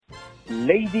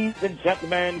Ladies and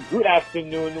gentlemen, good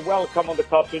afternoon. Welcome on the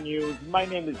Culture News. My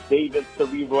name is David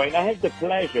Cerrero, and I have the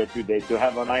pleasure today to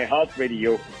have on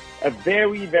iHeartRadio a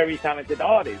very, very talented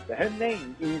artist. Her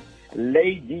name is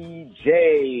Lady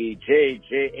J,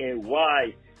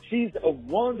 J-J-A-Y. She's a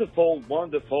wonderful,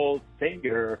 wonderful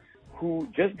singer who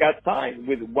just got signed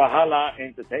with Wahala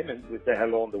Entertainment. We say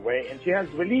hello on the way. And she has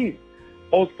released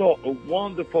also a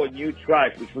wonderful new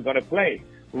track, which we're going to play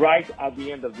right at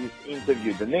the end of this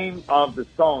interview. The name of the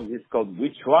song is called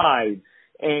We Tried,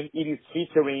 and it is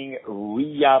featuring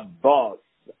Ria Boss.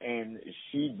 And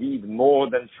she did more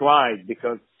than tried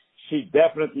because she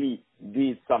definitely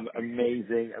did some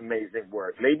amazing, amazing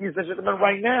work. Ladies and gentlemen,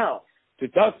 right now, to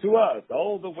talk to us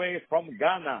all the way from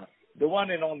Ghana, the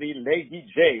one and only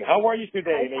Lady J. How are you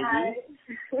today, Lady?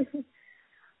 Hi.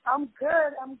 I'm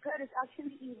good. It's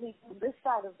actually evening on this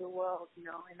side of the world, in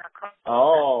our country.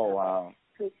 Oh, wow.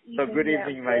 So good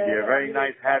evening, my dear. Very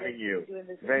nice having you.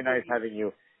 Very nice having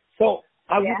you. So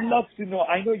I would love to know,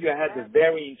 I know you had a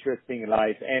very interesting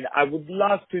life, and I would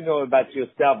love to know about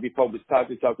yourself before we start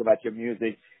to talk about your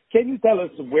music. Can you tell us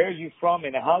where you're from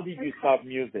and how did you start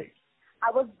music?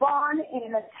 I was born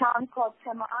in a town called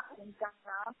Tema in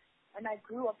Ghana, and I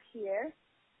grew up here.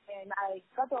 And I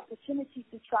got the opportunity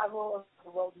to travel around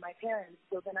the world with my parents.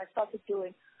 So then I started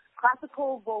doing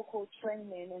classical vocal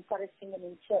training and started singing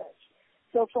in church.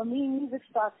 So for me, music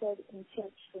started in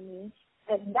church for me,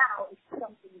 and now it's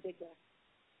something bigger.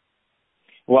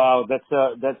 Wow,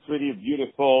 that's really a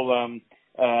beautiful,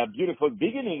 beautiful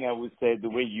beginning, I would say, the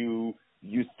way you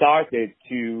started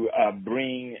to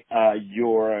bring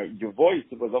your voice.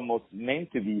 It was almost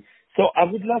meant to be. So I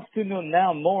would love to know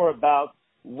now more about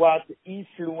what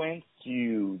influenced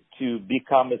you to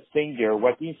become a singer?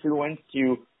 What influenced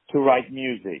you to write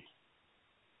music?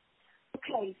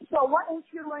 Okay, so what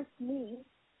influenced me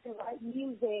to write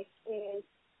music is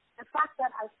the fact that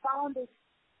I found it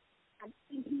an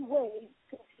easy way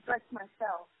to express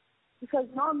myself. Because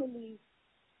normally,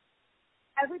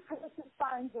 every person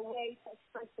finds a way to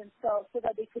express themselves so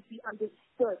that they could be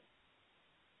understood.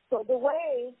 So the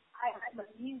way I write my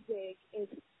music is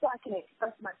so I can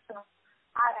express myself.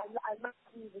 I love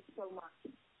music so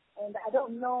much. And I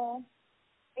don't know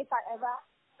if I ever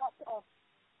thought of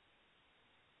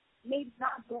maybe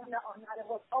not doing that or not. It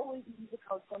was always music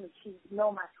I was going to choose,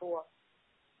 no matter what.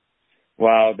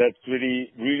 Wow, that's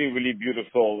really, really, really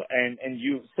beautiful. And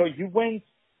you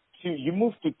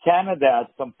moved to Canada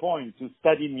at some point to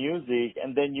study music,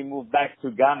 and then you moved back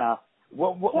to Ghana.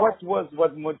 What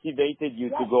motivated you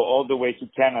to go all the way to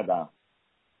Canada?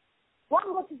 What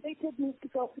motivated me to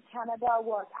go to Canada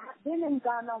was I had been in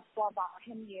Ghana for about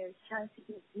 10 years trying to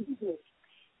do music.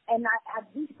 And I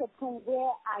had reached a point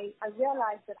where I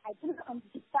realized that I didn't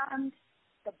understand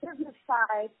the business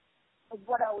side of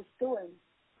what I was doing.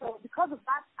 So because of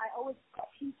that, I always got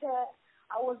cheated.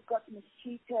 I always got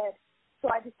mistreated.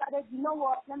 So I decided, you know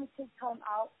what, let me take time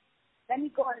out. Let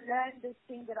me go and learn this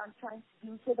thing that I'm trying to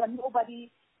do so that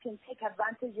nobody can take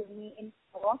advantage of me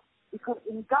anymore. Because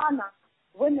in Ghana,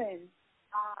 women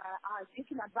are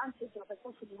taken advantage of,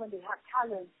 especially when they have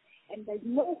talent, and there's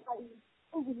nobody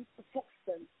who really protects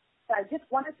them. So I just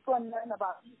wanted to go and learn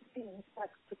about these things so I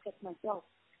could protect myself.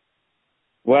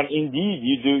 Well, indeed,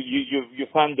 you do. You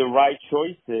found the right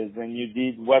choices, and you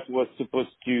did what was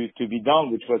supposed to be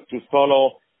done, which was to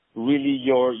follow really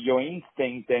your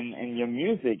instinct and your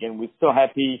music. And we're so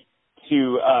happy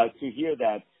to hear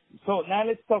that. So now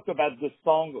let's talk about the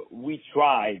song We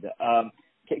Tried.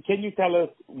 Can you tell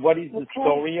us what is the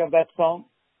story of that song?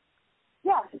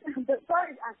 Yes, the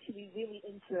story is actually really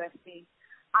interesting.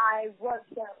 I was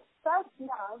first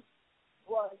love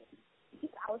was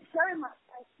I was sharing my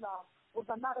first love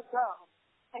with another girl,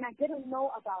 and I didn't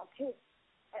know about it.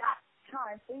 And at the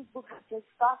time, Facebook had just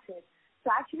started,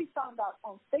 so I actually found out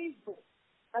on Facebook.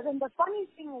 But then the funny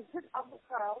thing is, this other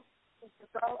girl is the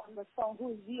girl on the song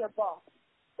who is Ria Boss.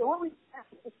 So when we met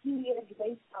a few years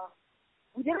later,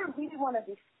 we didn't really want to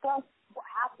discuss what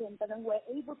happened, but then we're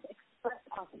able to express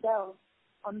ourselves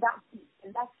on that beat,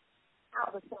 and that's how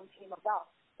the song came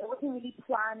about. It wasn't really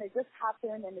planned, it just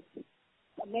happened, and it's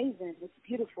amazing, it's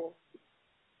beautiful.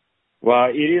 Well,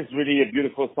 it is really a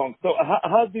beautiful song. So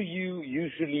how do you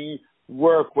usually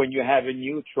work when you have a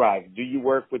new track? Do you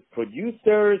work with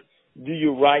producers? Do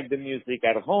you write the music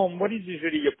at home? What is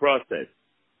usually your process?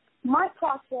 My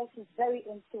process is very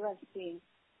interesting.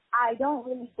 I don't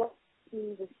really go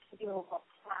to the studio or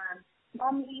plan.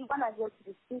 Normally, when I go to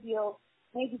the studio,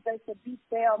 maybe there's a beat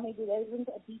there, or maybe there isn't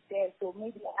a beat there, so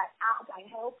maybe I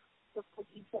help the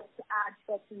producer to add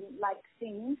certain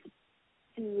things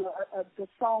to the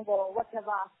song or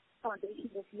whatever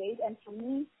foundation is laid. And for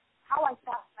me, how I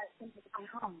start my thing is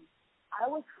hum. I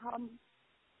always hum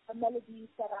the melodies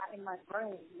that are in my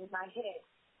brain, in my head.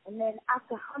 And then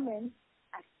after humming,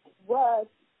 I speak words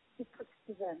to put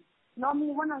to them.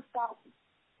 Normally when I start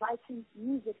writing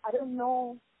music, I don't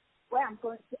know where I'm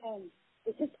going to end.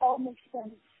 It just all makes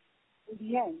sense in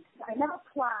the end. I never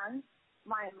plan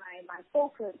my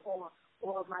focus or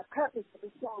my purpose for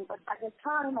the song, but by the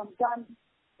time I'm done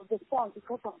with the song,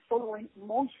 because I'm following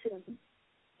emotion,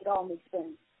 it all makes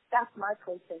sense. That's my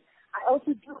process. I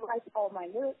also do write all my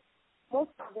lyrics,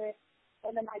 most of it,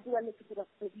 and then I do a little bit of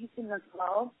producing as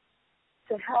well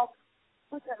to help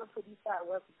whatever producer I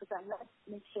work with, because I like to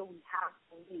make sure we have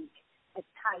a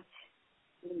tight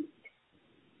link.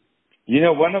 You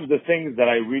know, one of the things that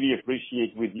I really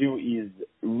appreciate with you is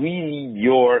really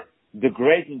the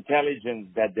great intelligence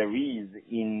that there is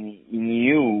in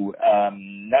you,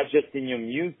 not just in your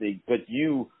music, but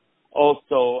you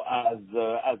also as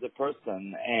a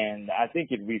person. And I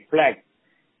think it reflects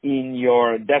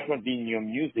definitely in your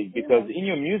music, because in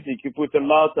your music you put a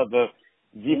lot of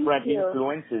different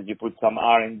influences. You put some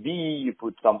R&B, you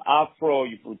put some Afro,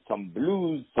 you put some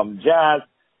blues, some jazz,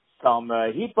 some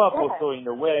hip hop also in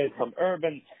a way, some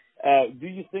urban. Do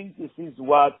you think this is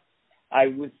what I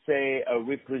would say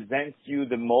represents you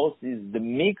the most, is the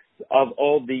mix of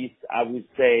all these, I would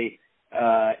say,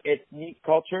 ethnic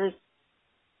cultures?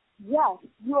 Yes,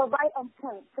 you are right on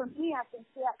point. For me, I can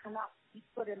say I cannot be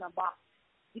put in a box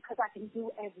because I can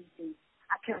do everything.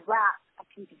 I can rap, I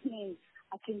can sing,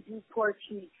 I can do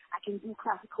poetry, I can do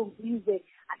classical music,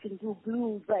 I can do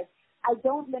blues, but I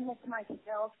don't limit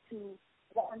myself to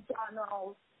one genre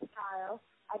or style.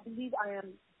 I believe I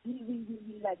am really,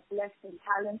 really blessed and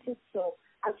talented, so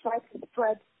I try to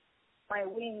spread my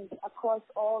wings across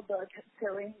all the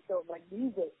terrains of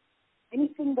music.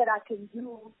 Anything that I can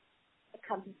do that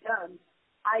can be done,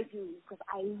 I do, because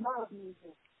I love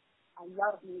music. I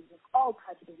love music, all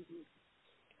types of music.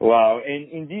 Wow, and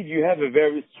indeed you have a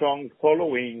very strong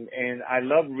following, and I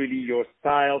love really your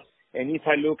style. And if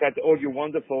I look at all your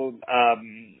wonderful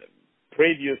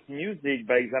previous music,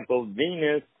 by example,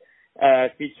 Venus,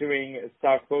 featuring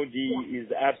Sarkozy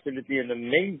is absolutely an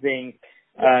amazing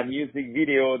music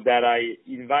video that I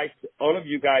invite all of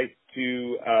you guys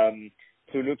to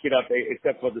look it up,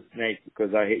 except for the snakes,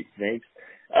 because I hate snakes.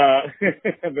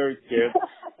 I'm very scared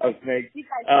of snakes.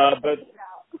 But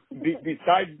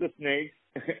besides the snakes,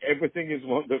 everything is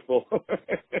wonderful.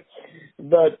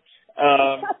 But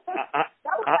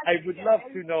I would love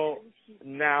to know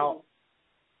now.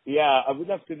 Yeah, I would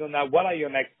love to know now, what are your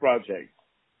next projects?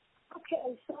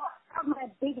 Okay, so I have my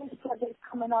biggest project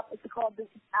coming up. It's called This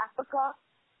is Africa.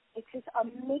 It's just a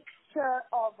mixture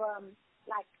of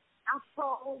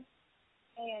Afro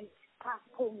and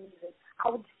classical music. I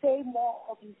would say more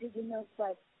of indigenous,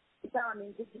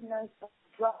 indigenous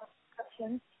drum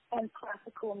percussion and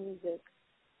classical music.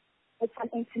 It's an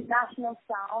international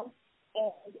sound,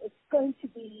 and it's going to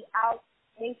be out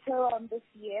later on this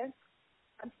year.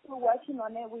 I'm still working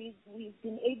on it. We've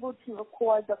been able to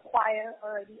record the choir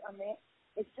already on it.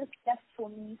 It's just left for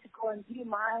me to go and do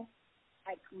my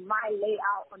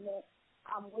layout on it.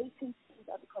 I'm waiting to do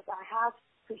that because I have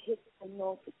to hit the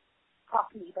notes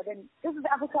properly. But then This is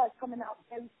Africa is coming out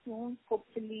very soon,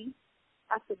 hopefully,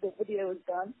 after the video is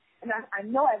done. And I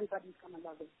know everybody's going to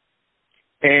love it.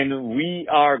 And we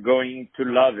are going to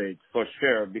love it for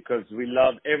sure, because we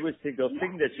love every single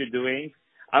thing that you're doing.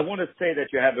 I want to say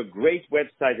that you have a great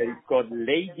website that is called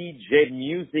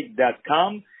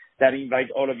ladyjmusic.com that I invite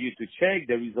all of you to check.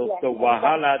 There is also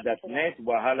wahala.net,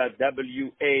 wahala,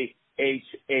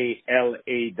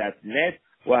 wahala.net,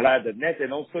 wahala.net.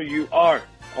 And also you are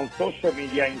on social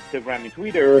media, Instagram and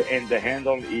Twitter, and the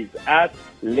handle is at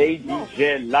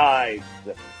LadyJLives,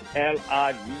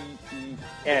 LIVES.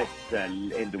 And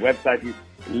the website is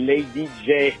Lady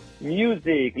J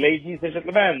Music. Ladies and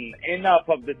gentlemen, enough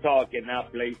of the talk and now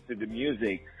place to the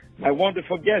music. My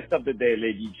wonderful guest of the day,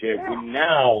 Lady J, will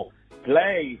now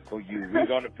play for you. We're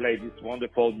going to play this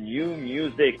wonderful new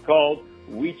music called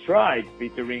We Tried,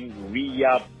 featuring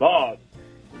Ria Boss.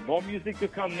 More music to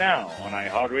come now on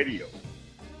iHeartRadio.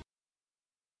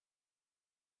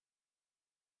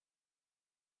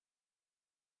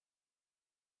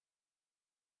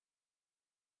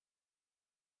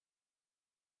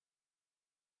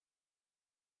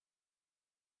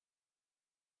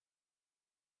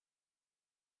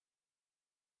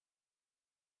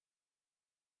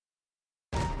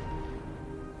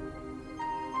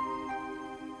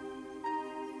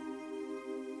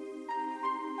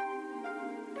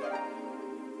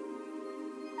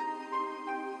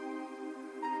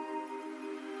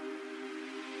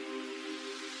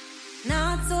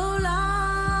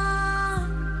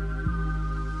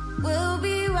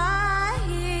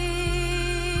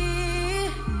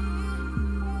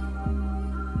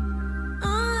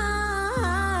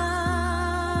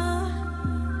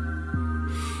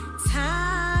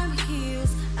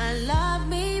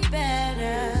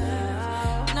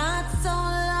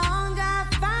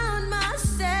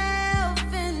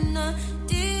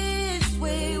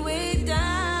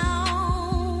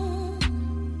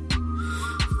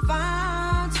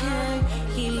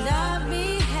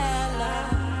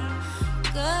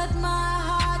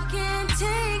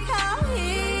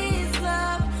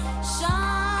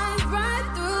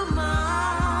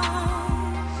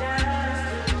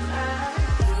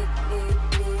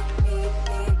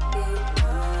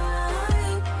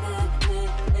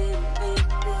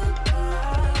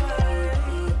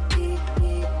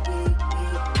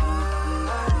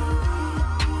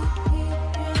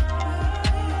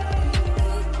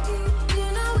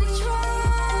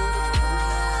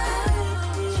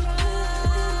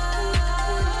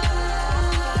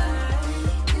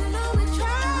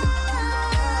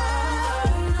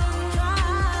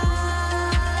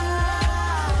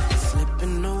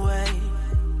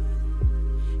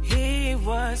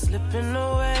 slipping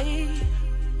away.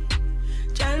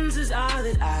 Chances are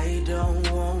that I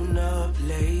don't wanna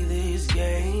play this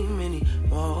game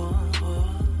anymore.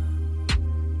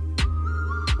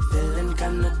 Feeling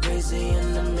kinda crazy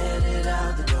and I'm headed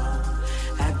out the door.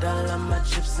 Had all of my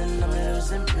chips and I'm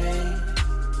losing pay.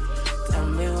 Tell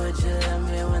me, would you love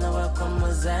me when the welcome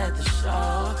was at the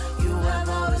shore? You have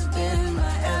always been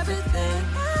my everything.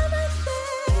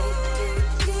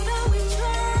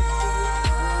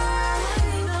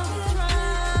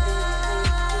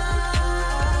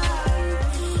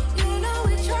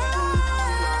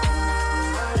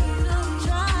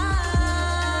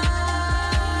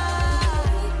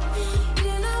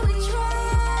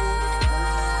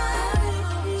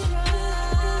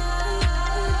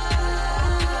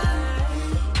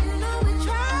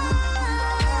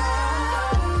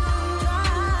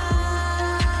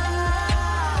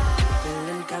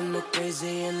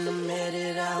 And I'm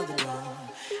headed out the door.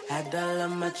 Had all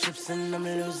of my chips and I'm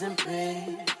losing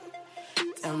pay.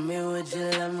 Tell me, would you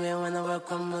love me when the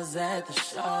welcome was at the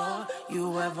shore?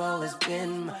 You have always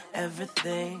been my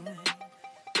everything.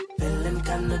 Feeling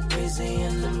kinda crazy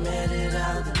and I'm headed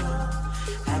out the door.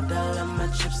 Had all of my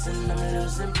chips and I'm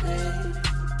losing pay.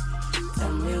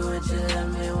 Tell me, would you love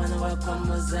me when the welcome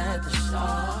was at the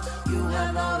shore? You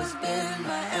have always been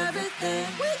my everything.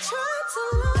 We tried to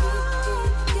love.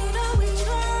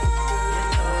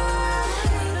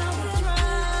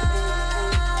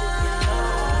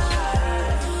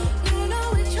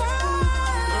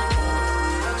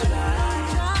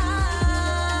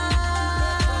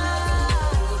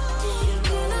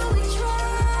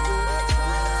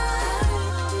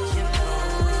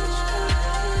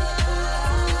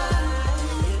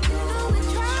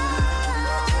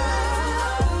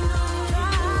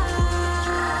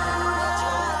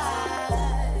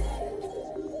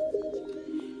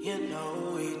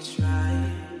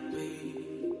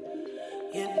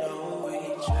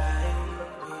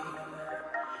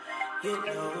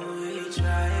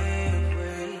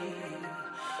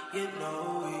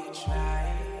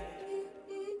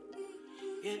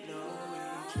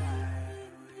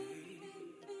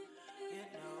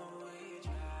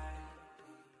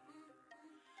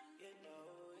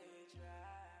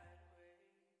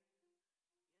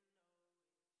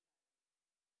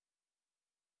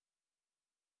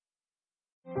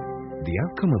 The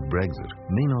outcome of Brexit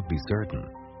may not be certain,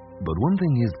 but one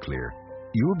thing is clear: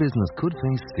 your business could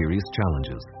face serious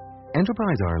challenges.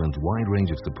 Enterprise Ireland's wide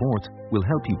range of support will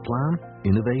help you plan,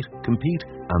 innovate, compete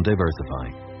and diversify.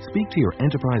 Speak to your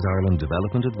Enterprise Ireland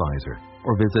Development Advisor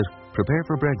or visit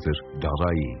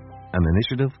prepareforbrexit.ie, an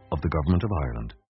initiative of the Government of Ireland.